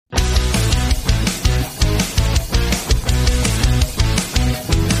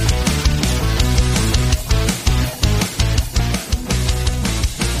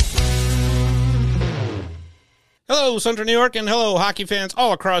Hello, Central New York, and hello, hockey fans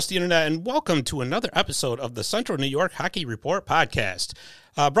all across the internet, and welcome to another episode of the Central New York Hockey Report podcast,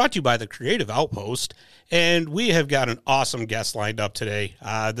 brought to you by the Creative Outpost. And we have got an awesome guest lined up today.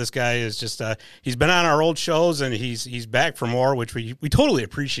 This guy is just, he's been on our old shows, and he's back for more, which we totally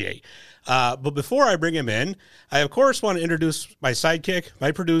appreciate. But before I bring him in, I, of course, want to introduce my sidekick,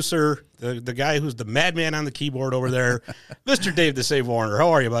 my producer, the guy who's the madman on the keyboard over there, Mr. Dave the Save Warner.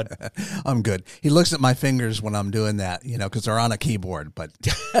 How are you, bud? I'm good. He looks at my fingers when I'm doing that, because they're on a keyboard, but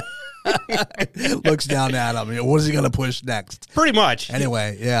looks down at him. What is he going to push next? Pretty much.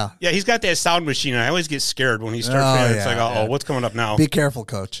 Anyway, yeah. Yeah, he's got that sound machine, and I always get scared when he starts. It's like, what's coming up now? Be careful,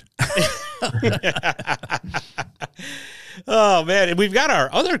 Coach. Oh, man. And we've got our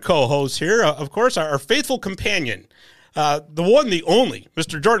other co-host here, of course, our faithful companion, the one, the only,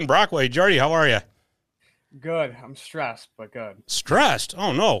 Mr. Jordan Brockway. Jordy, how are you? Good. I'm stressed, but good. Stressed?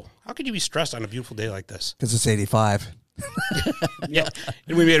 Oh, no. How could you be stressed on a beautiful day like this? Because it's 85. Yeah.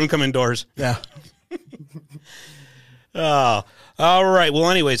 And we made him come indoors. Yeah. Oh, all right. Well,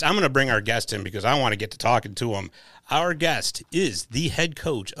 anyways, I'm going to bring our guest in because I want to get to talking to him. Our guest is the head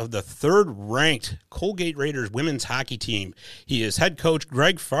coach of the third-ranked Colgate Raiders women's hockey team. He is head coach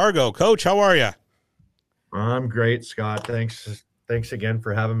Greg Fargo. Coach, how are you? I'm great, Scott. Thanks again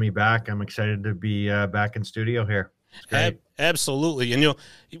for having me back. I'm excited to be back in studio here. It's great. Absolutely. And,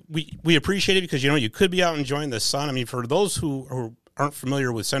 we appreciate it because, you could be out enjoying the sun. I mean, for those who aren't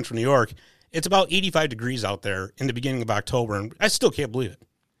familiar with Central New York, it's about 85 degrees out there in the beginning of October, and I still can't believe it.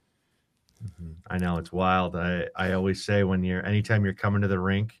 I know, it's wild. I always say anytime you're coming to the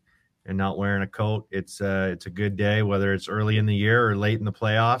rink and not wearing a coat, it's a good day, whether it's early in the year or late in the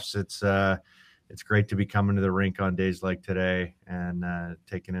playoffs. It's great to be coming to the rink on days like today and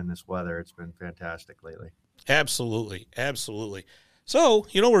taking in this weather. It's been fantastic lately. Absolutely. Absolutely. So,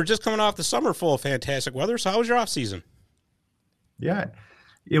 we're just coming off the summer full of fantastic weather. So how was your off season? Yeah,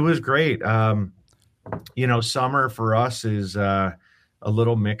 it was great. Summer for us is a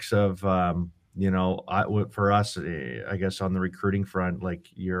little mix of, for us, I guess on the recruiting front, like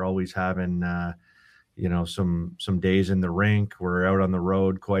you're always having, some days in the rink. We're out on the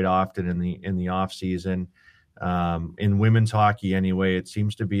road quite often in the off season. In women's hockey, anyway, it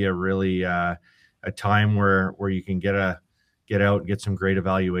seems to be a really a time where you can get out and get some great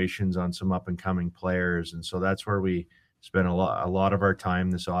evaluations on some up and coming players, and so that's where we spend a lot of our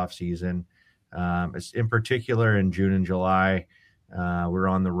time this off season. It's in particular in June and July. We're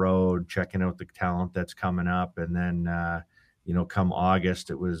on the road checking out the talent that's coming up, and then come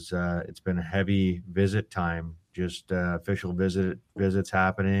August, it's been a heavy visit time, just official visits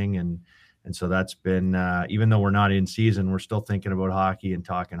happening, and so that's been even though we're not in season, we're still thinking about hockey and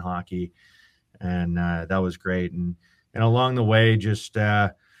talking hockey, and that was great. And along the way, just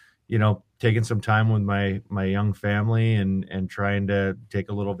taking some time with my young family and trying to take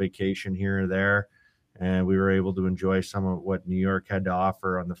a little vacation here or there. And we were able to enjoy some of what New York had to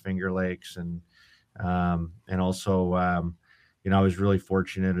offer on the Finger Lakes. And also, I was really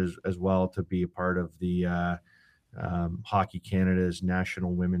fortunate as well to be a part of the Hockey Canada's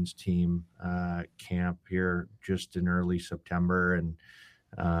national women's team camp here just in early September. And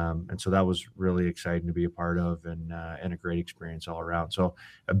so that was really exciting to be a part of and a great experience all around. So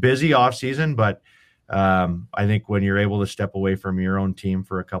a busy off season, but I think when you're able to step away from your own team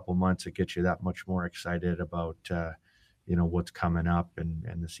for a couple months, it gets you that much more excited about, what's coming up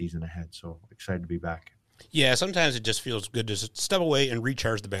and the season ahead. So excited to be back. Yeah. Sometimes it just feels good to step away and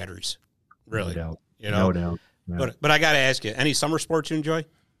recharge the batteries. Really. No doubt. No doubt. But I got to ask you, any summer sports you enjoy?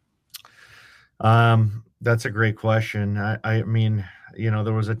 That's a great question. I mean,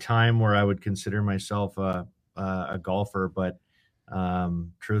 there was a time where I would consider myself a golfer, but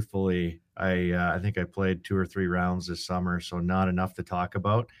truthfully, I think I played 2 or 3 rounds this summer, so not enough to talk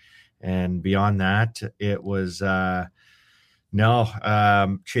about. And beyond that, it was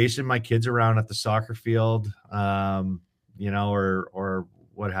chasing my kids around at the soccer field, or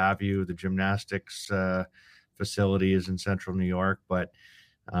what have you. The gymnastics facilities in Central New York, but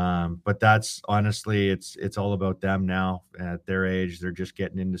that's honestly, it's all about them now. At their age, they're just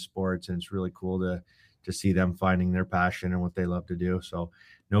getting into sports, and it's really cool to see them finding their passion and what they love to do. So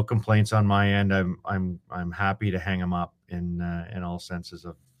no complaints on my end. I'm happy to hang them up in all senses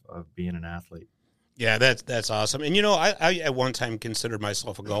of being an athlete. Yeah, that's awesome. And I at one time considered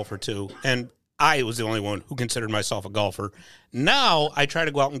myself a golfer too, and I was the only one who considered myself a golfer. Now I try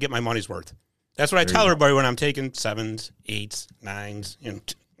to go out and get my money's worth. That's what I tell everybody when I'm taking 7s, 8s,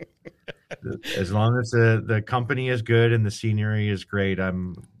 9s. as long as the company is good and the scenery is great,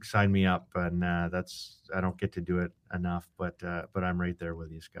 sign me up. And I don't get to do it enough, but I'm right there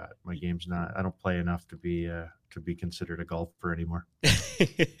with you, Scott. My game's not. I don't play enough to be considered a golfer anymore.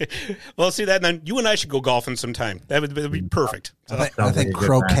 Well, see that, then you and I should go golfing sometime. That'd be perfect. I think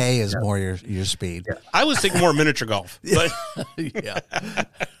croquet is more your speed. Yeah. I was thinking more miniature golf, but Yeah.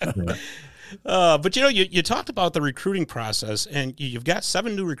 but you talked about the recruiting process, and you've got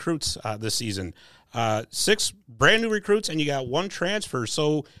 7 new recruits this season, 6 brand new recruits, and you got 1 transfer.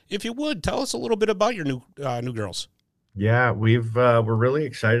 So, if you would tell us a little bit about your new girls. Yeah, we're really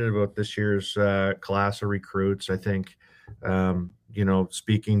excited about this year's class of recruits. I think,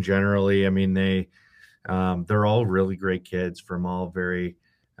 speaking generally, I mean they're all really great kids from all very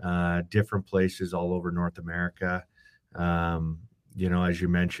different places all over North America. As you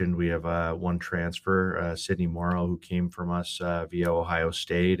mentioned, we have 1 transfer, Sydney Morrow, who came from us via Ohio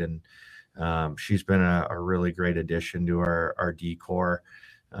State, and she's been a really great addition to our D corps.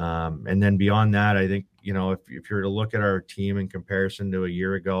 And then beyond that, I think, if you were to look at our team in comparison to a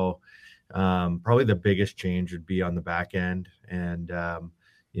year ago, probably the biggest change would be on the back end. And,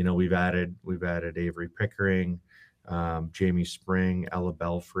 we've added Avery Pickering, Jamie Spring, Ella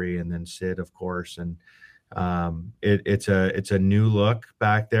Belfry, and then Sid, of course. And it's a new look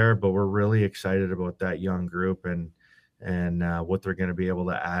back there, but we're really excited about that young group and what they're going to be able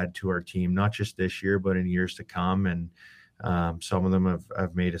to add to our team, not just this year, but in years to come. And some of them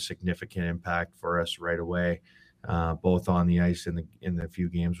have made a significant impact for us right away, both on the ice in the few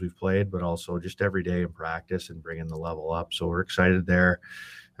games we've played, but also just every day in practice and bringing the level up. So we're excited there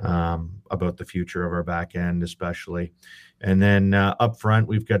about the future of our back end, especially. And then up front,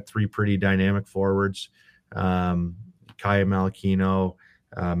 we've got 3 pretty dynamic forwards, Kaya Malachino,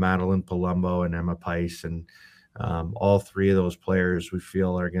 Madeline Palumbo, and Emma Pice. And all 3 of those players we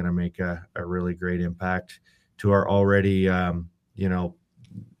feel are going to make a really great impact to our already,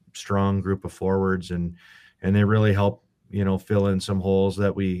 strong group of forwards, and they really help, fill in some holes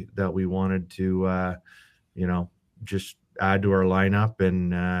that we wanted to, just add to our lineup.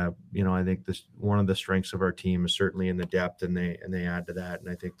 And, I think one of the strengths of our team is certainly in the depth, and they add to that. And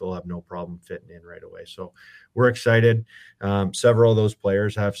I think they'll have no problem fitting in right away. So we're excited. Several of those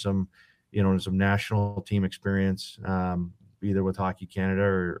players have some national team experience, either with Hockey Canada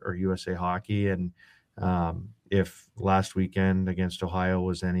or USA Hockey. And, if last weekend against Ohio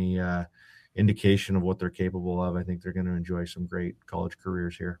was any indication of what they're capable of, I think they're going to enjoy some great college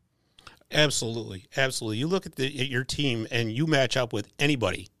careers here. Absolutely. You look at your team, and you match up with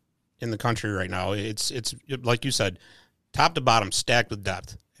anybody in the country right now. It's like you said, top to bottom, stacked with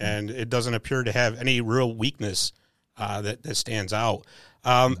depth, and it doesn't appear to have any real weakness that stands out.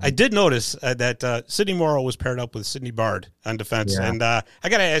 I did notice that Sydney Morrow was paired up with Sydney Bard on defense. Yeah. And I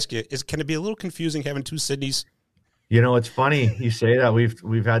got to ask you, can it be a little confusing having 2 Sydneys? It's funny you say that.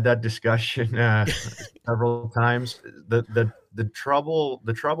 We've had that discussion several times. The trouble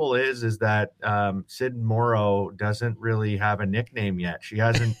is that Sid Morrow doesn't really have a nickname yet. She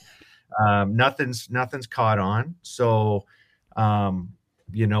hasn't. Nothing's caught on. So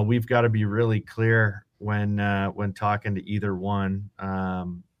we've got to be really clear when talking to either one,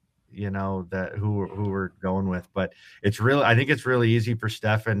 that who we're going with. But I think it's really easy for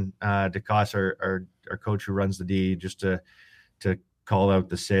Stefan DeCoste, our coach who runs the D, just to call out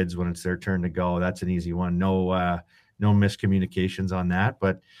the Sids when it's their turn to go. That's an easy one. No miscommunications on that.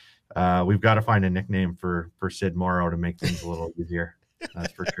 But we've got to find a nickname for Sid Morrow to make things a little easier.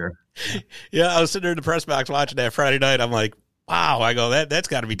 That's for sure. Yeah, I was sitting there in the press box watching that Friday night. I'm like, wow. I go, that's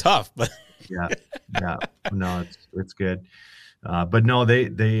got to be tough. But yeah. No, it's good. But no, they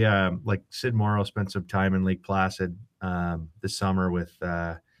like Sid Morrow spent some time in Lake Placid this summer with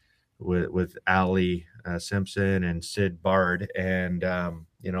Allie Simpson and Sid Bard, and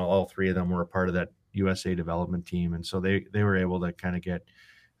all 3 of them were a part of that USA development team, and so they were able to kind of get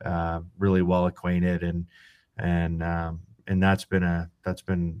really well acquainted, and that's been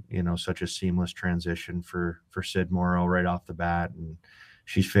such a seamless transition for Sid Morrow right off the bat, and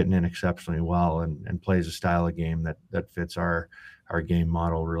she's fitting in exceptionally well and plays a style of game that fits our game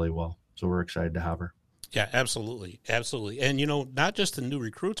model really well. So we're excited to have her. Yeah, absolutely. And, not just the new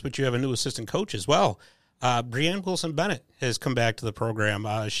recruits, but you have a new assistant coach as well. Brianne Wilson-Bennett has come back to the program.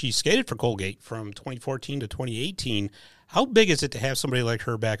 She skated for Colgate from 2014 to 2018. How big is it to have somebody like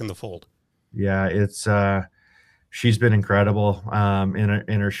her back in the fold? Yeah, it's she's been incredible.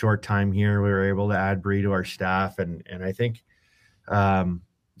 In her short time here, we were able to add Bri to our staff, and I think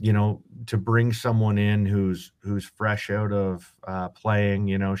to bring someone in who's fresh out of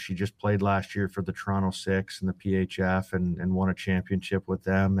playing, she just played last year for the Toronto Six and the PHF and won a championship with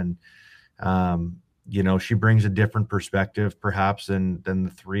them. And She brings a different perspective perhaps than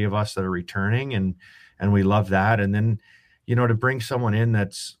the three of us that are returning, and we love that. And then, to bring someone in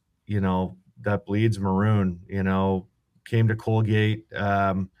that's, that bleeds maroon, came to Colgate,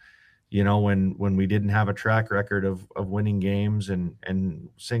 when we didn't have a track record of winning games, and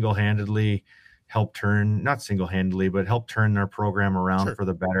single-handedly helped turn, not single-handedly, but helped turn our program around Sure. for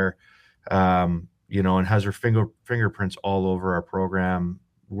the better, and has her fingerprints all over our program.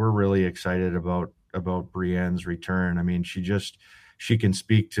 We're really excited about Brienne's return. I mean, she can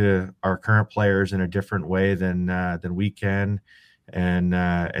speak to our current players in a different way than we can,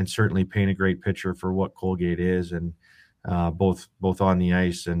 and certainly paint a great picture for what Colgate is, and both on the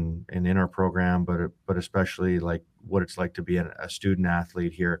ice and in our program, but especially like what it's like to be a student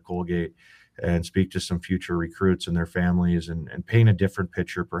athlete here at Colgate, and speak to some future recruits and their families, and paint a different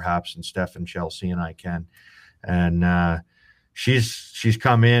picture perhaps than Steph and Chelsea and I can. And she's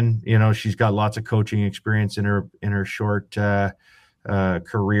come in, she's got lots of coaching experience in her short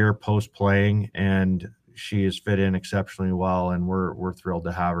career post playing, and she has fit in exceptionally well, and we're thrilled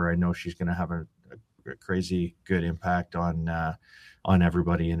to have her. I know she's going to have a crazy good impact on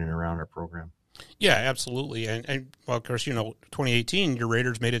everybody in and around our program. Yeah, absolutely. And well, of course, 2018, your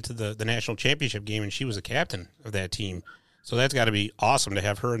Raiders made it to the national championship game, and she was the captain of that team. So that's got to be awesome to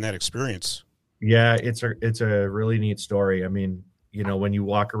have her in that experience. Yeah, it's a really neat story. I mean, when you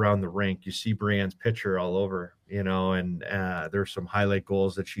walk around the rink, you see Brienne's picture all over, and there's some highlight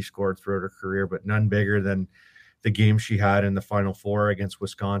goals that she scored throughout her career, but none bigger than the game she had in the Final Four against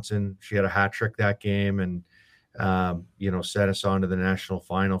Wisconsin. She had a hat trick that game, and set us on to the national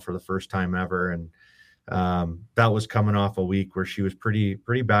final for the first time ever. And that was coming off a week where she was pretty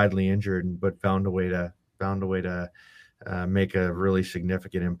badly injured, but found a way to make a really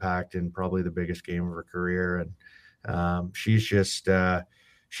significant impact in probably the biggest game of her career. And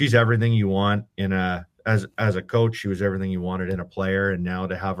she's everything you want as a coach. She was everything you wanted in a player, and now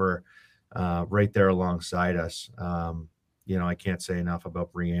to have her right there alongside us, I can't say enough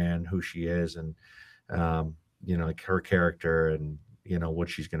about Brienne, who she is, and like her character, and what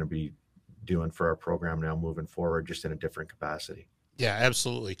she's going to be doing for our program now moving forward, just in a different capacity. Yeah,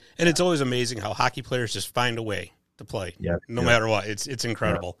 absolutely. And it's always amazing how hockey players just find a way to play, no matter what. It's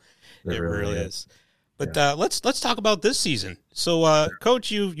incredible. Yeah, it really is. But let's talk about this season. So,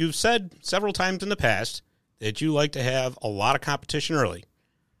 Coach, you've said several times in the past that you like to have a lot of competition early.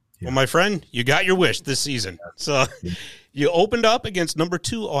 Yeah. Well, my friend, you got your wish this season. So you opened up against number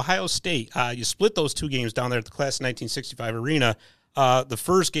 2 Ohio State. You split those 2 games down there at the Class of 1965 arena. The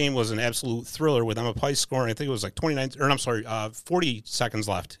first game was an absolute thriller with Emma Pice scoring. I think it was like 40 seconds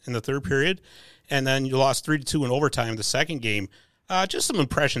left in the third period. And then you lost 3-2 in overtime the second game. Just some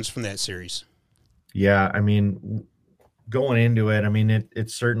impressions from that series. Yeah, I mean, going into it, I mean,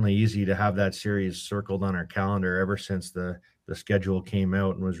 it's certainly easy to have that series circled on our calendar ever since the schedule came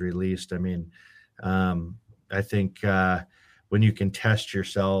out and was released. I mean, I think when you can test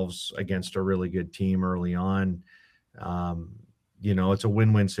yourselves against a really good team early on, it's a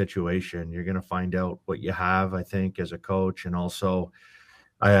win-win situation. You're going to find out what you have, I think, as a coach, and also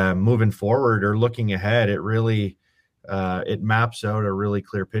moving forward or looking ahead, it really it maps out a really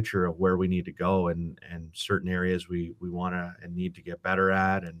clear picture of where we need to go, and certain areas we want to and need to get better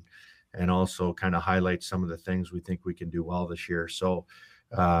at, and also kind of highlight some of the things we think we can do well this year. So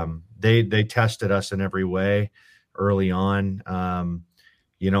they tested us in every way early on.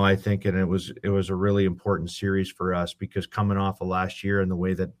 I think, and it was a really important series for us, because coming off of last year and the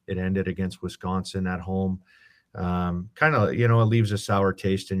way that it ended against Wisconsin at home, kind of, it leaves a sour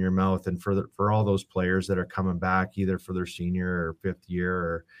taste in your mouth. And for all those players that are coming back, either for their senior or fifth year,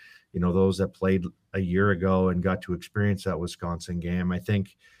 or, those that played a year ago and got to experience that Wisconsin game, I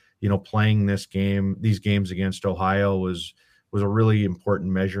think, playing these games against Ohio was a really important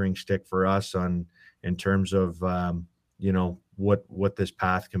measuring stick for us in terms of, what this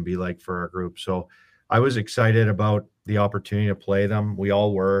path can be like for our group. So I was excited about the opportunity to play them. We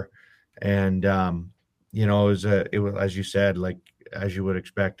all were. And, it was, as you said, like, as you would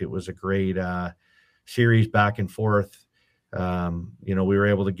expect, it was a great series back and forth. We were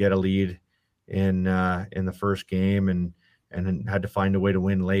able to get a lead in the first game, and had to find a way to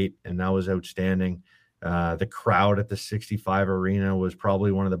win late, and that was outstanding. The crowd at the 65 arena was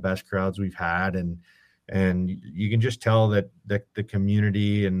probably one of the best crowds we've had, and you can just tell that the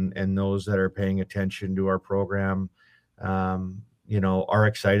community and those that are paying attention to our program, are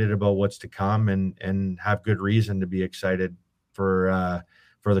excited about what's to come, and have good reason to be excited for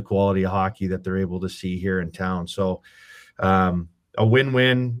the quality of hockey that they're able to see here in town. So a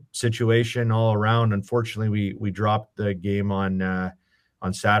win-win situation all around. Unfortunately, we dropped the game on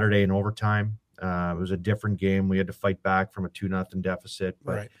on Saturday in overtime. It was a different game. We had to fight back from a 2-0 deficit,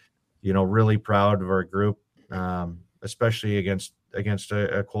 but Right. really proud of our group, especially against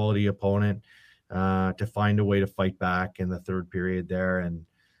a quality opponent, to find a way to fight back in the third period there and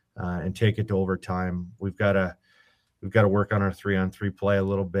take it to overtime. We've got to work on our 3-on-3 play a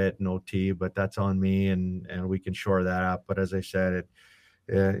little bit in OT, but that's on me, and we can shore that up. But as I said,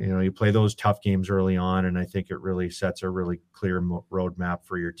 you play those tough games early on, and I think it really sets a really clear roadmap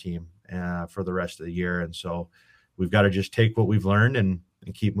for your team for the rest of the year. And so we've got to just take what we've learned and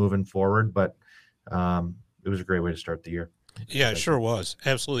keep moving forward. But it was a great way to start the year. Yeah, it sure was.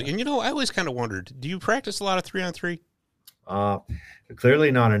 Absolutely. And, I always kind of wondered, do you practice a lot of 3-on-3?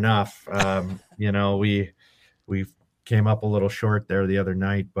 Clearly not enough. We came up a little short there the other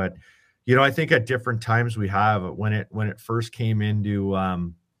night, but I think at different times we have when it first came into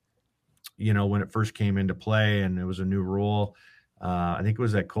play, and it was a new rule. I think it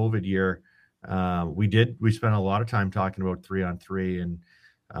was that COVID year. We spent a lot of time talking about 3-on-3, and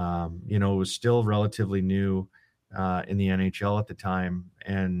it was still relatively new in the NHL at the time,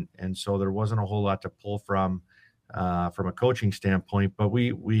 and so there wasn't a whole lot to pull from a coaching standpoint. But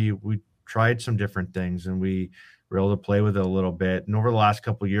we tried some different things, and we were able to play with it a little bit. And over the last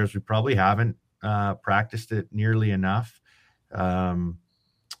couple of years, we probably haven't practiced it nearly enough. And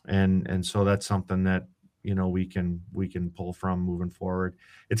so that's something that, we can pull from moving forward.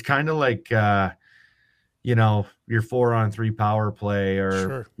 It's kind of like, your 4-on-3 power play, or,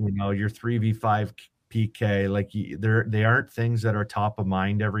 Sure. Your 3v5 PK. Like, they aren't things that are top of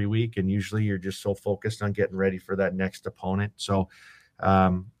mind every week. And usually you're just so focused on getting ready for that next opponent. So,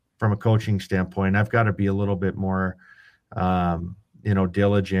 from a coaching standpoint, I've got to be a little bit more,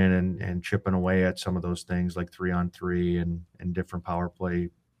 diligent and chipping away at some of those things like 3-on-3 and different power play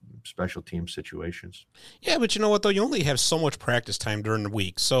special team situations. Yeah, but you know what, though? You only have so much practice time during the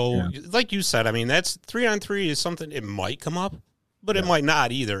week. So, like you said, I mean, that's 3-on-3 is something, it might come up, but it might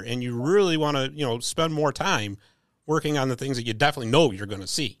not either. And you really want to, spend more time working on the things that you definitely know you're going to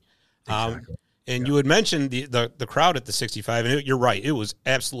see. Exactly. And you had mentioned the crowd at the 65, and you're right. It was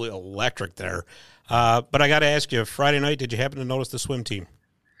absolutely electric there. But I got to ask you, Friday night, did you happen to notice the swim team?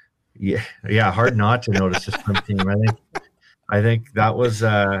 Yeah. Hard not to notice the swim team. I think that was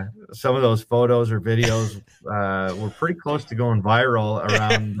some of those photos or videos were pretty close to going viral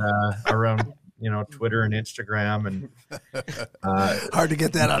around Twitter and Instagram, and hard to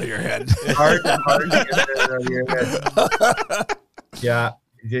get that out of your head. hard to get that out of your head. Yeah.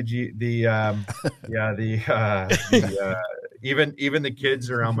 Did you even the kids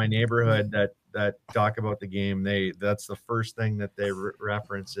around my neighborhood that talk about the game, that's the first thing that they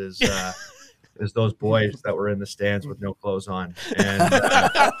reference is those boys that were in the stands with no clothes on. And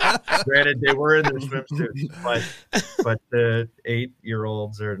granted, they were in their swimsuits, but the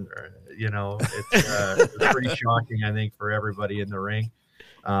 8-year-olds are, it's pretty shocking, I think, for everybody in the rink.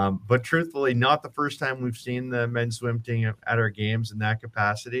 But truthfully, not the first time we've seen the men's swim team at our games in that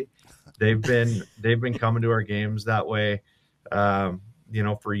capacity. They've been coming to our games that way,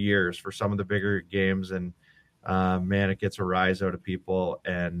 for years, for some of the bigger games, and man, it gets a rise out of people,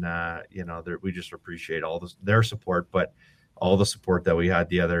 and we just appreciate all their support, but all the support that we had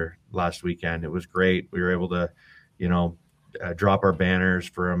last weekend. It was great. We were able to, drop our banners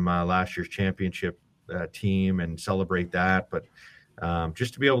from last year's championship team and celebrate that, but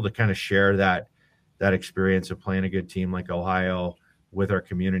just to be able to kind of share that experience of playing a good team like Ohio with our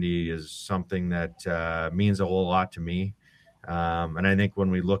community is something that means a whole lot to me. And I think when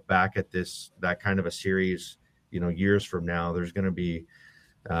we look back at that kind of a series, years from now, there's going to be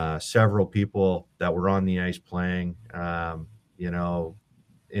several people that were on the ice playing,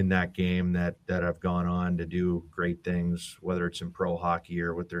 in that game that have gone on to do great things, whether it's in pro hockey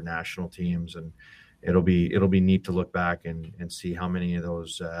or with their national teams. And it'll be neat to look back and see how many of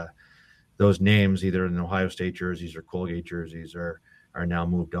those names, either in Ohio State jerseys or Colgate jerseys, are now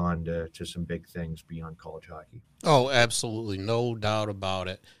moved on to some big things beyond college hockey. Oh, absolutely. No doubt about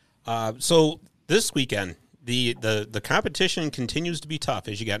it. So this weekend, the competition continues to be tough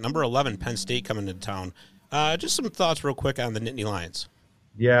as you got number 11 Penn State coming into town. Just some thoughts real quick on the Nittany Lions.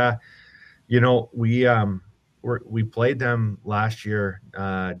 Yeah. We played them last year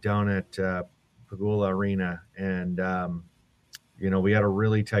down at Pagula Arena, and we had a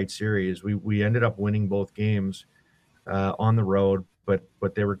really tight series. We ended up winning both games on the road,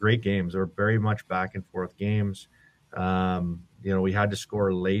 but they were great games. They were very much back and forth games. We had to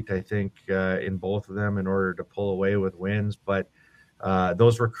score late, I think, in both of them in order to pull away with wins, but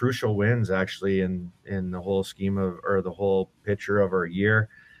those were crucial wins actually in the whole scheme of, or the whole picture of our year.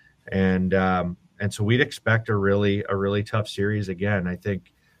 And and so we'd expect a really tough series again. I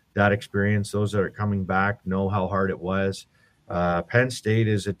think that experience, those that are coming back know how hard it was. Penn State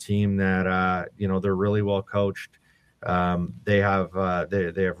is a team that they're really well coached. They have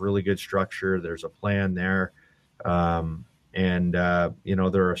really good structure. There's a plan there, and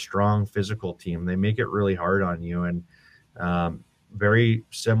they're a strong physical team. They make it really hard on you, and very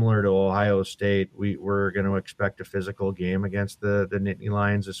similar to Ohio State, we're going to expect a physical game against the Nittany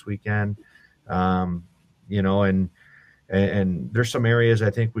Lions this weekend. And there's some areas I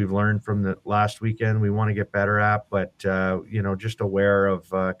think we've learned from the last weekend we want to get better at, but just aware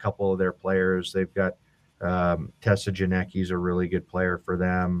of a couple of their players. They've got Tessa Janecki's a really good player for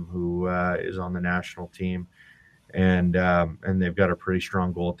them, who is on the national team, and they've got a pretty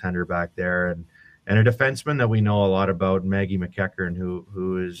strong goaltender back there, and a defenseman that we know a lot about, Maggie McEachern,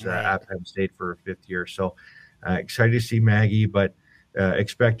 who is at Penn State for a fifth year. So excited to see Maggie, but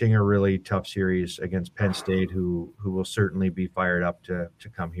expecting a really tough series against Penn State, who will certainly be fired up to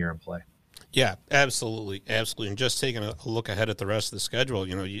come here and play. Yeah, absolutely. And just taking a look ahead at the rest of the schedule,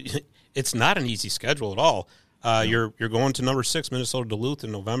 it's not an easy schedule at all. You're going to number 6 Minnesota Duluth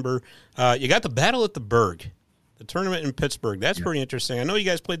in November. You got the Battle at the Berg, the tournament in Pittsburgh. That's pretty interesting. I know you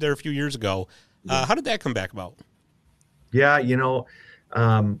guys played there a few years ago. How did that come back about? Yeah,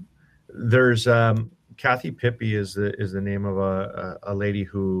 there's Kathy Pippi is the name of a lady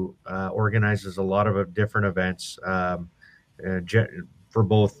who organizes a lot of different events for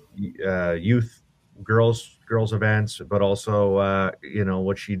both youth girls events, but also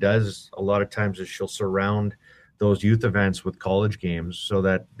what she does a lot of times is she'll surround those youth events with college games so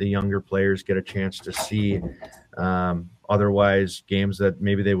that the younger players get a chance to see otherwise games that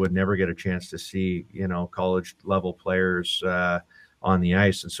maybe they would never get a chance to see, college level players on the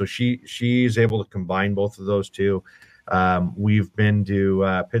ice. And so she's able to combine both of those two. We've been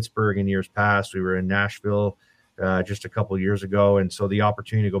to Pittsburgh in years past. We were in Nashville just a couple of years ago. And so the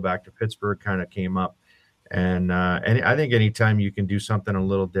opportunity to go back to Pittsburgh kind of came up. And I think anytime you can do something a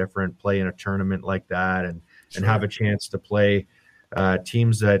little different, play in a tournament like that and have a chance to play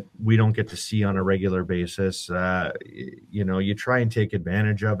teams that we don't get to see on a regular basis, you try and take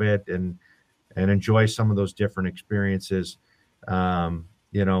advantage of it and enjoy some of those different experiences. And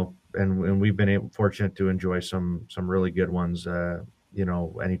we've been fortunate to enjoy some really good ones,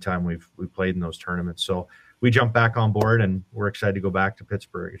 anytime we've played in those tournaments. So we jumped back on board and we're excited to go back to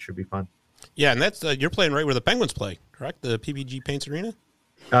Pittsburgh. It should be fun. Yeah. And that's, you're playing right where the Penguins play, correct? The PPG Paints Arena?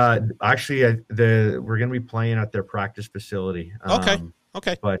 Actually, we're going to be playing at their practice facility. Okay.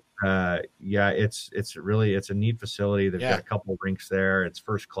 But it's a neat facility. They've got a couple of rinks there. It's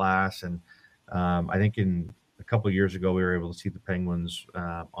first class, and I think in a couple of years ago we were able to see the Penguins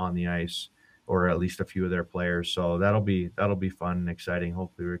on the ice, or at least a few of their players. So that'll be fun and exciting.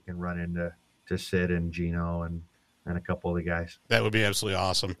 Hopefully we can run into Sid and Gino and a couple of the guys. That would be absolutely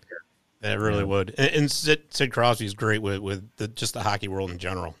awesome. It really would. And Sid Crosby is great with just the hockey world in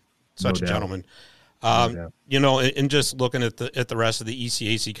general. Such a gentleman. And just looking at the rest of the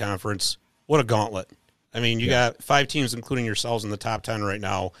ECAC conference, what a gauntlet. I mean, you got 5 teams, including yourselves, in the top 10 right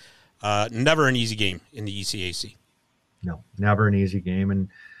now. Never an easy game in the ECAC. No, never an easy game.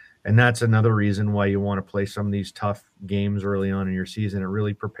 And that's another reason why you want to play some of these tough games early on in your season. It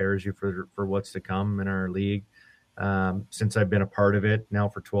really prepares you for what's to come in our league. Since I've been a part of it now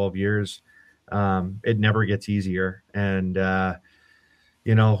for 12 years, it never gets easier. And,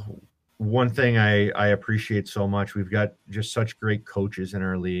 one thing I appreciate so much, we've got just such great coaches in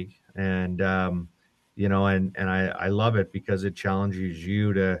our league. And, I love it because it challenges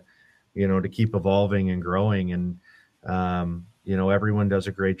you to keep evolving and growing. And, everyone does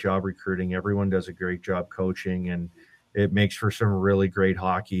a great job recruiting. Everyone does a great job coaching. And it makes for some really great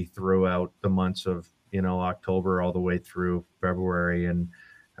hockey throughout the months of, October all the way through February. And,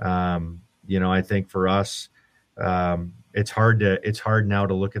 I think for us, it's hard now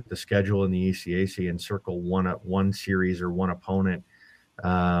to look at the schedule in the ECAC and circle one series or one opponent.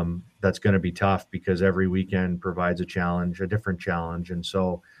 That's going to be tough because every weekend provides a different challenge. And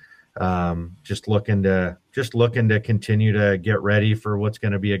so, just looking to continue to get ready for what's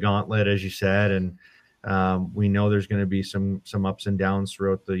going to be a gauntlet, as you said. And, we know there's going to be some ups and downs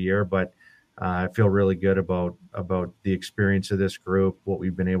throughout the year, but I feel really good about the experience of this group, what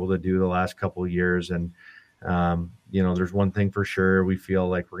we've been able to do the last couple of years. And, there's one thing for sure. We feel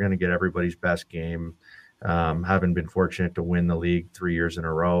like we're going to get everybody's best game, having been fortunate to win the league 3 years in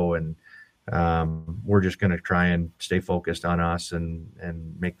a row. And we're just going to try and stay focused on us and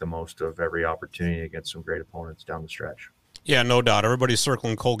make the most of every opportunity against some great opponents down the stretch. Yeah, no doubt. Everybody's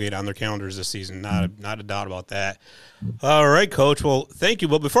circling Colgate on their calendars this season. Not a doubt about that. All right, Coach. Well, thank you.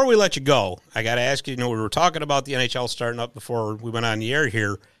 But before we let you go, I got to ask you, we were talking about the NHL starting up before we went on the air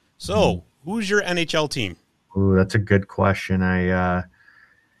here. So who's your NHL team? Ooh, that's a good question. I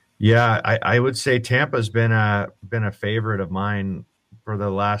would say Tampa's been a favorite of mine for the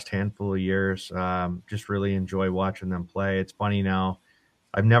last handful of years. Just really enjoy watching them play. It's funny now.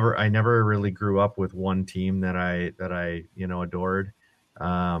 I never really grew up with one team that I adored.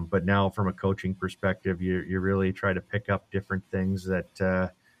 But now from a coaching perspective, you really try to pick up different things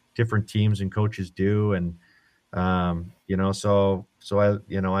that different teams and coaches do. And, so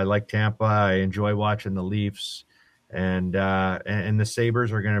I like Tampa. I enjoy watching the Leafs, and the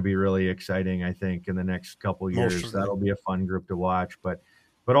Sabres are going to be really exciting, I think, in the next couple of years. Certainly. That'll be a fun group to watch, but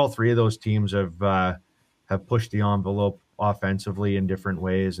all three of those teams have pushed the envelope offensively in different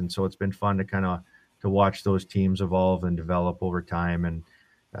ways. And so it's been fun to watch those teams evolve and develop over time. And,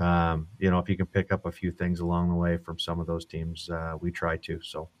 if you can pick up a few things along the way from some of those teams, we try to.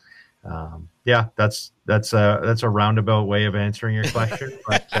 So, that's a roundabout way of answering your question.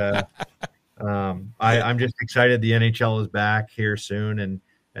 But I'm just excited the NHL is back here soon, and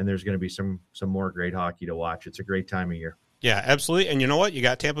there's going to be some more great hockey to watch. It's a great time of year. Yeah, absolutely. And you know what? You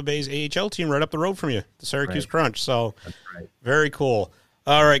got Tampa Bay's AHL team right up the road from you, the Syracuse Crunch. So That's right. Very cool.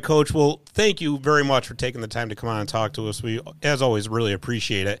 All right, Coach. Well, thank you very much for taking the time to come on and talk to us. We, as always, really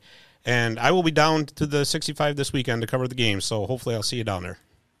appreciate it. And I will be down to the 65 this weekend to cover the game, so hopefully I'll see you down there.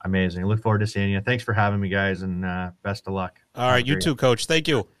 Amazing. Look forward to seeing you. Thanks for having me, guys, and best of luck. All right, you too, Coach. Thank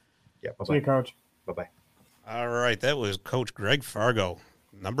you. Yeah, bye-bye. See you, Coach. Bye-bye. All right, that was Coach Greg Fargo,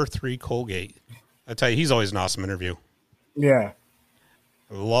 number 3 Colgate. I tell you, he's always an awesome interview. Yeah.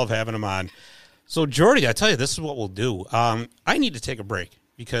 I love having him on. So, Jordy, I tell you, this is what we'll do. I need to take a break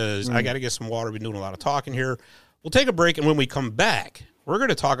because I got to get some water. We've been doing a lot of talking here. We'll take a break, and when we come back, we're going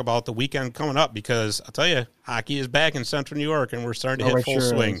to talk about the weekend coming up because I'll tell you, hockey is back in Central New York, and we're starting to hit full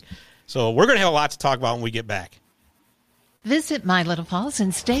swing. So we're going to have a lot to talk about when we get back. Visit My Little Falls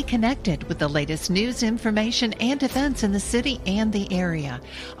and stay connected with the latest news, information, and events in the city and the area.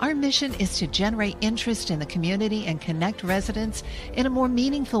 Our mission is to generate interest in the community and connect residents in a more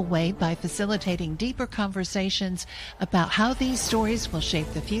meaningful way by facilitating deeper conversations about how these stories will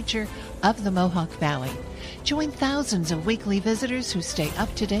shape the future of the Mohawk Valley. Join thousands of weekly visitors who stay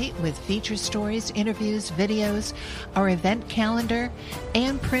up to date with feature stories, interviews, videos, our event calendar,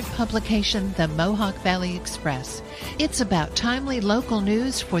 and print publication, The Mohawk Valley Express. It's about timely local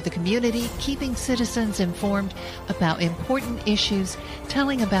news for the community, keeping citizens informed about important issues,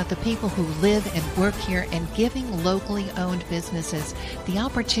 telling about the people who live and work here, and giving locally owned businesses the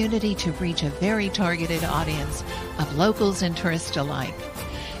opportunity to reach a very targeted audience of locals and tourists alike.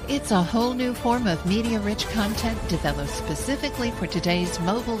 It's a whole new form of media-rich content developed specifically for today's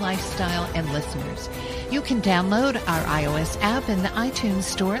mobile lifestyle and listeners. You can download our iOS app in the iTunes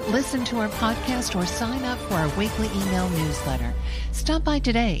Store, listen to our podcast, or sign up for our weekly email newsletter. Stop by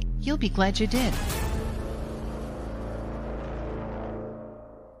today. You'll be glad you did.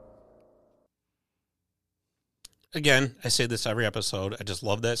 Again, I say this every episode. I just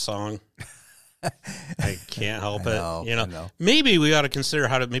love that song. I can't help it. I know. Maybe we ought to consider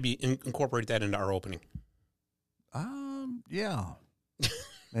how to maybe incorporate that into our opening. Yeah,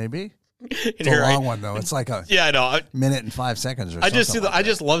 maybe. It's a long one though. It's like a I know. minute and 5 seconds or I something. I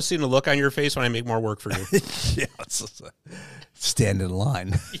just love seeing the look on your face when I make more work for you. Yeah, stand in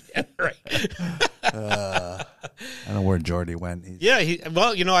line. Yeah, right. I don't know where Jordy went. I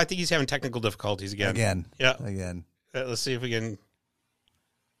think he's having technical difficulties again. Again. Let's see if we can.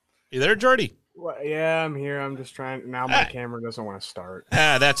 You there, Jordy? Well, yeah, I'm here. I'm just trying. Now my camera doesn't want to start.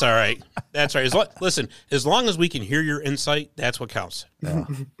 That's all right. That's all right. Listen, as long as we can hear your insight, that's what counts. Yeah.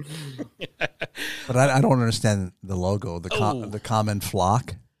 But I don't understand the logo, the common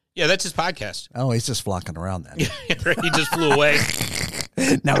flock. Yeah, that's his podcast. Oh, he's just flocking around then. He just flew away.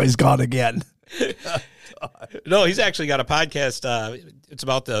 Now he's gone again. No, he's actually got a podcast. It's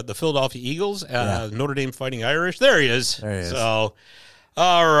about the Philadelphia Eagles, Notre Dame Fighting Irish. There he is. So,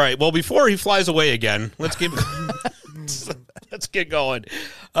 all right. Well, before he flies away again, let's get going.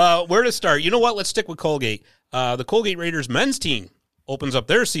 Where to start? You know what? Let's stick with Colgate. The Colgate Raiders men's team opens up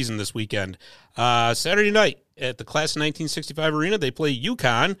their season this weekend. Saturday night at the Class of 1965 Arena, they play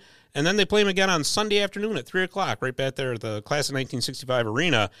UConn, and then they play them again on Sunday afternoon at 3 o'clock, right back there at the Class of 1965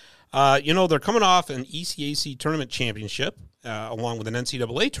 Arena. They're coming off an ECAC tournament championship, along with an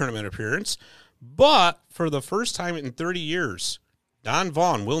NCAA tournament appearance, but for the first time in 30 years, Don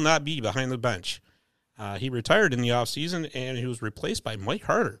Vaughn will not be behind the bench. He retired in the offseason, and he was replaced by Mike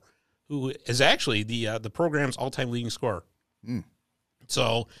Harder, who is actually the program's all-time leading scorer.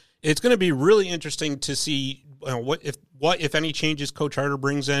 So it's going to be really interesting to see what if any changes Coach Harder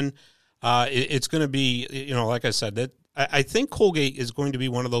brings in. It's going to be, like I said, that I think Colgate is going to be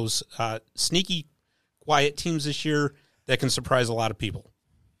one of those sneaky, quiet teams this year that can surprise a lot of people.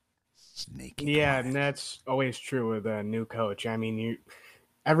 Sneaky. Yeah, quiet. And that's always true with a new coach. I mean,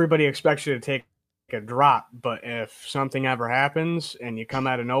 everybody expects you to take a drop, but if something ever happens and you come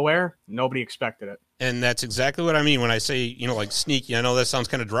out of nowhere, nobody expected it. And that's exactly what I mean when I say, like sneaky. I know that sounds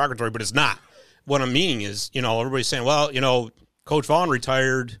kind of derogatory, but it's not. What I'm meaning is, everybody's saying, well, Coach Vaughn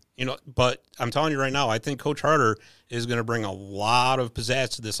retired, but I'm telling you right now, I think Coach Harder is going to bring a lot of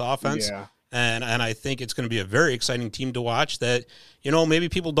pizzazz to this offense. Yeah. And I think it's going to be a very exciting team to watch that, maybe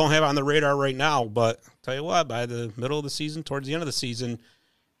people don't have on the radar right now, but I'll tell you what, by the middle of the season, towards the end of the season,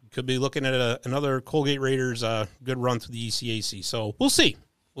 could be looking at another Colgate Raiders good run through the ECAC. So we'll see.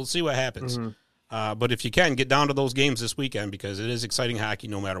 We'll see what happens. Mm-hmm. But if you can, get down to those games this weekend because it is exciting hockey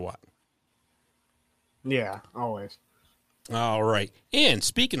no matter what. Yeah, always. All right. And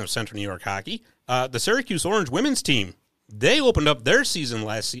speaking of Central New York hockey, the Syracuse Orange women's team, they opened up their season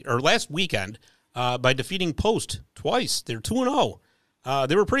last weekend by defeating Post twice. They're 2-0.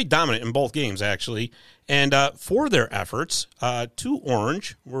 They were pretty dominant in both games, actually. And for their efforts, two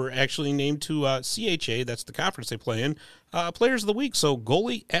Orange were actually named to CHA, that's the conference they play in, Players of the Week. So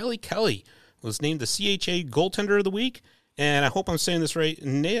goalie Allie Kelly was named the CHA Goaltender of the Week. And I hope I'm saying this right,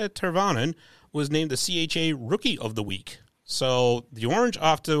 Nea Tervanen was named the CHA Rookie of the Week. So the Orange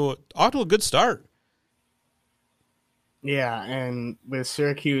off to a good start. Yeah, and with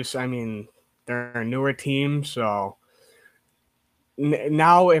Syracuse, I mean, they're a newer team, so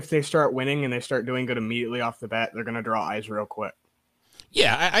now if they start winning and they start doing good immediately off the bat, they're going to draw eyes real quick.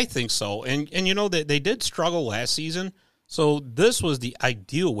 Yeah, I think so. And they did struggle last season, so this was the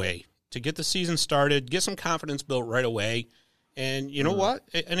ideal way to get the season started, get some confidence built right away. And you know what?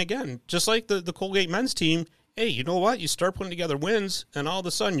 And again, just like the Colgate men's team, hey, you know what? You start putting together wins, and all of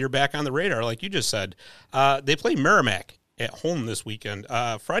a sudden you're back on the radar, like you just said. They play Merrimack at home this weekend,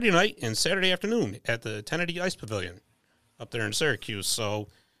 Friday night and Saturday afternoon at the Kennedy Ice Pavilion up there in Syracuse. So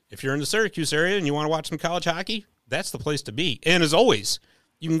if you're in the Syracuse area and you want to watch some college hockey, that's the place to be. And as always,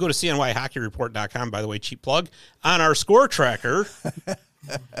 you can go to cnyhockeyreport.com, by the way, cheap plug, on our score tracker.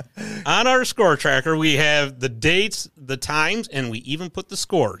 On our score tracker, we have the dates, the times, and we even put the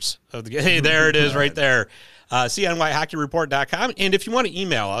scores of the game. Hey, there it is right there. CNYHockeyReport.com. And if you want to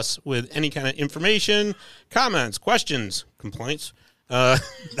email us with any kind of information, comments, questions, complaints,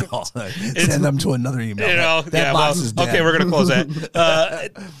 send them to another email. That box is dead. Okay, we're going to close that.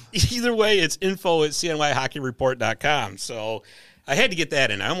 Either way, it's info@CNYHockeyReport.com. So I had to get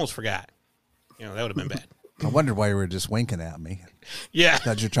that in. I almost forgot. That would have been bad. I wondered why you were just winking at me. Yeah.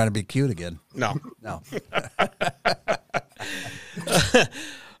 Thought you're trying to be cute again. No.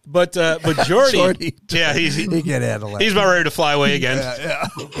 But Jordy, yeah, he can't handle it. He's about ready to fly away again. Yeah.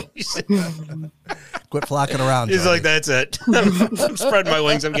 Quit flocking around. He's Jordy. like, that's it. I'm spreading my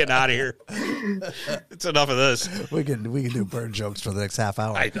wings. I'm getting out of here. It's enough of this. We can do bird jokes for the next half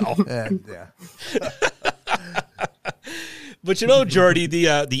hour. I know. Yeah. But Jordy, the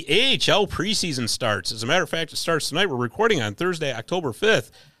AHL preseason starts. As a matter of fact, it starts tonight. We're recording on Thursday, October 5th.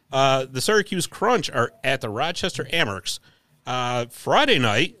 The Syracuse Crunch are at the Rochester Amerks. Friday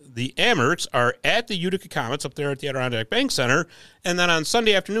night, the Amerks are at the Utica Comets up there at the Adirondack Bank Center. And then on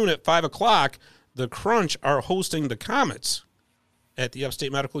Sunday afternoon at 5 o'clock, the Crunch are hosting the Comets at the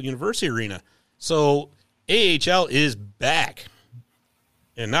Upstate Medical University Arena. So AHL is back.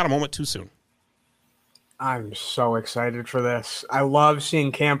 And not a moment too soon. I'm so excited for this. I love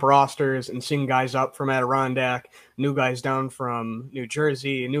seeing camp rosters and seeing guys up from Adirondack, new guys down from New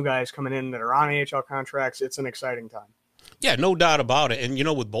Jersey, new guys coming in that are on AHL contracts. It's an exciting time. Yeah, no doubt about it. And,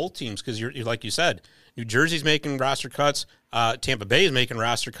 with both teams, because you're like you said, New Jersey's making roster cuts. Tampa Bay is making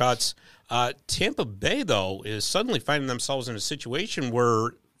roster cuts. Tampa Bay, though, is suddenly finding themselves in a situation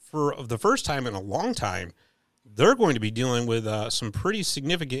where, for the first time in a long time, they're going to be dealing with some pretty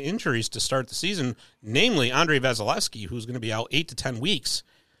significant injuries to start the season, namely Andrei Vasilevsky, who's going to be out 8 to 10 weeks.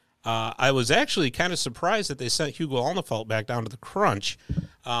 I was actually kind of surprised that they sent Hugo Alnefelt back down to the Crunch,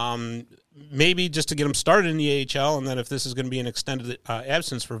 maybe just to get him started in the AHL, and then if this is going to be an extended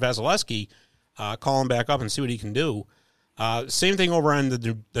absence for Vasilevsky, call him back up and see what he can do. Same thing over on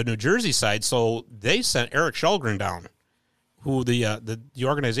the New Jersey side. So they sent Eric Shelgren down, who the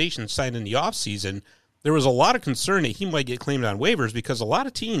organization signed in the offseason. There was a lot of concern that he might get claimed on waivers because a lot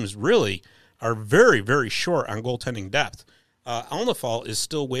of teams really are very, very short on goaltending depth. Alnefelt is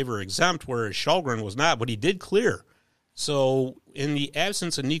still waiver exempt, whereas Shelgren was not, but he did clear. So in the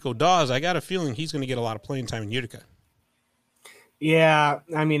absence of Nico Dawes, I got a feeling he's going to get a lot of playing time in Utica. Yeah,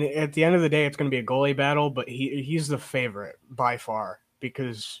 I mean, at the end of the day, it's going to be a goalie battle, but he's the favorite by far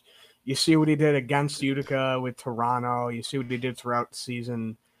because you see what he did against Utica with Toronto. You see what he did throughout the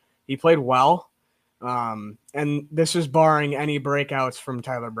season. He played well, and this is barring any breakouts from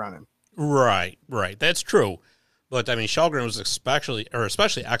Tyler Brennan. Right. That's true. But, I mean, Källgren was especially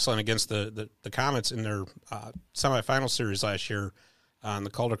excellent against the Comets in their semifinal series last year on the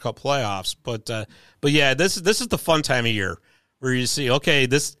Calder Cup playoffs. But yeah, this is the fun time of year where you see, okay,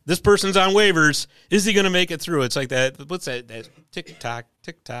 this person's on waivers. Is he going to make it through? It's like that. What's that tick-tock,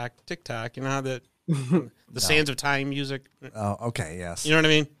 tick-tock, tick-tock. You know how the Sands of Time music? Oh, okay, yes. You know what I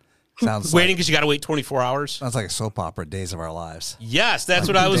mean? Sounds waiting because you got to wait 24 hours. Sounds like a soap opera, Days of Our Lives. Yes, that's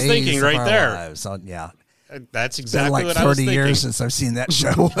what I was thinking right there. Yeah. That's exactly what I was thinking. 30 years since I've seen that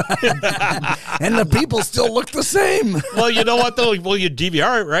show. And the people still look the same. Well, you know what, though? Well, you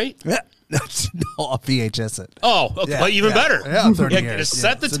DVR it, right? Yeah. No, I'll VHS it. Oh, okay. Well, even better. Yeah, 30 years.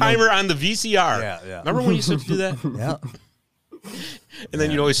 Set the timer on the VCR. Yeah. Remember when you used to do that? Yeah. And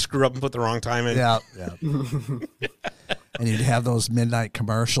then you'd always screw up and put the wrong time in. Yeah. And you'd have those midnight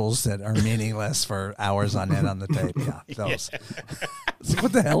commercials that are meaningless for hours on end on the tape. Yeah, those. It's like,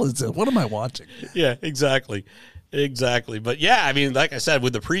 what the hell is this? What am I watching? Yeah, exactly. But yeah, I mean, like I said,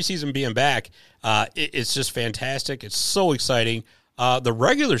 with the preseason being back, it's just fantastic. It's so exciting. The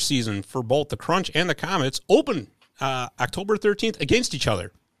regular season for both the Crunch and the Comets open October 13th against each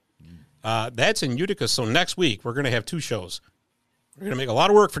other. That's in Utica. So next week, we're going to have 2 shows. We're going to make a lot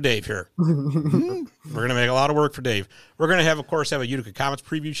of work for Dave here. We're going to make a lot of work for Dave. We're going to have a Utica Comets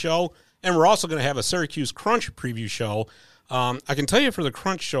preview show, and we're also going to have a Syracuse Crunch preview show. I can tell you for the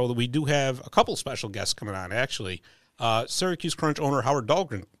Crunch show that we do have a couple special guests coming on, actually. Syracuse Crunch owner Howard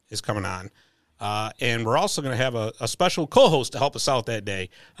Dahlgren is coming on. And we're also going to have a special co-host to help us out that day.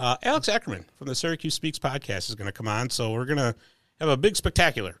 Alex Ackerman from the Syracuse Speaks podcast is going to come on, so we're going to have a big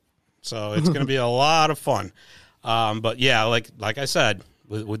spectacular. So it's going to be a lot of fun. But yeah, like I said,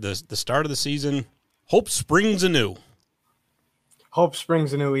 with the start of the season, hope springs anew. Hope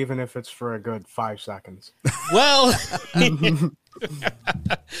springs anew, even if it's for a good 5 seconds. Well,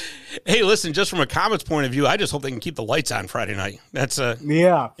 hey, listen, just from a Comets point of view, I just hope they can keep the lights on Friday night. That's That's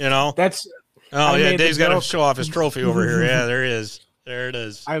oh yeah, Dave's got to show off his trophy over here. Yeah, there he is. There it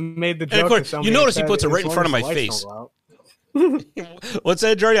is. I made the joke. And of course, you notice he puts it right in front of my face. What's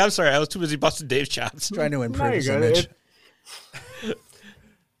that, Jordy? I'm sorry, I was too busy busting Dave's chops. Trying to improve his image.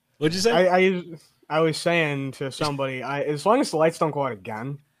 What'd you say? I was saying to somebody, as long as the lights don't go out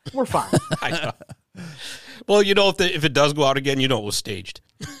again, we're fine. I know. Well, you know, if it does go out again, you know it was staged.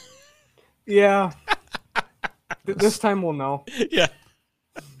 Yeah. This time we'll know. Yeah.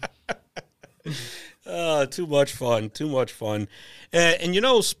 Too much fun. And you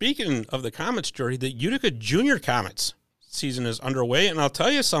know, speaking of the Comets, Jordy, the Utica Junior Comets season is underway, and I'll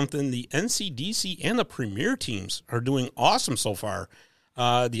tell you something, the NCDC and the Premier teams are doing awesome so far.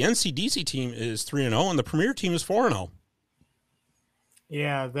 The NCDC team is 3-0, and the Premier team is 4-0.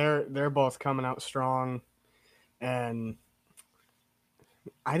 Yeah, they're both coming out strong, and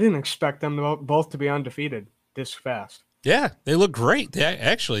I didn't expect them both to be undefeated this fast. Yeah, they look great.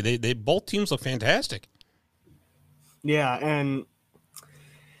 They both teams look fantastic. Yeah, and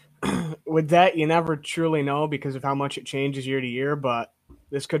with that, you never truly know because of how much it changes year to year, but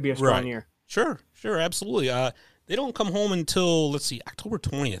this could be a strong year. Sure, absolutely. They don't come home until, let's see, October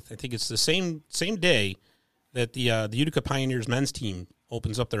 20th. I think it's the same day that the Utica Pioneers men's team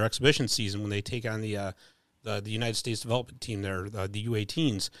opens up their exhibition season when they take on the United States Development Team there, the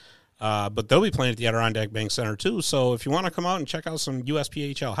U18s. But they'll be playing at the Adirondack Bank Center too. So if you want to come out and check out some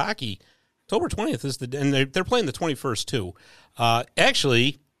USPHL hockey, October 20th is and they're playing the 21st too.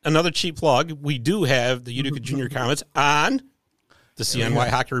 Actually, another cheap plug, we do have the Utica Junior Comets on the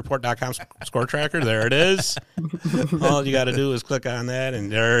CNYHockeyReport.com score tracker. There it is. All you got to do is click on that,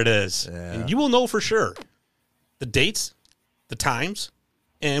 and there it is. Yeah. And you will know for sure the dates, the times,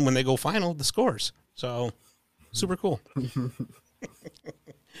 and when they go final, the scores. So, super cool.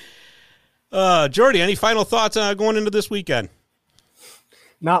 Jordy, any final thoughts going into this weekend?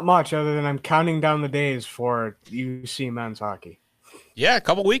 Not much, other than I'm counting down the days for UC men's hockey. Yeah, a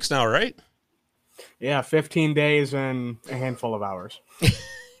couple weeks now, right? Yeah, 15 days and a handful of hours.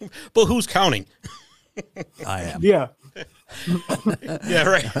 But who's counting? I am. Yeah. Yeah,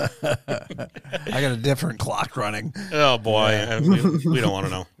 right. I got a different clock running. Oh, boy. Yeah. We don't want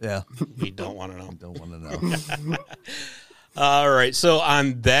to know. Yeah. We don't want to know. Don't want to know. All right. So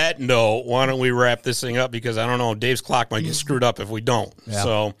on that note, why don't we wrap this thing up? Because I don't know, Dave's clock might get screwed up if we don't. Yeah.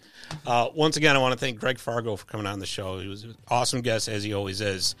 So once again, I want to thank Greg Fargo for coming on the show. He was an awesome guest, as he always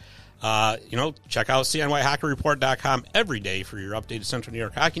is. Check out CNYHockeyReport.com every day for your updated Central New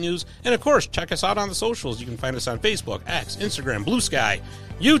York hockey news. And, of course, check us out on the socials. You can find us on Facebook, X, Instagram, Blue Sky,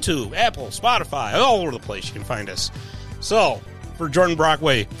 YouTube, Apple, Spotify, all over the place you can find us. So, for Jordan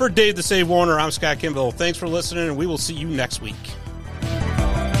Brockway, for Dave the Save Warner, I'm Scott Kimball. Thanks for listening, and we will see you next week.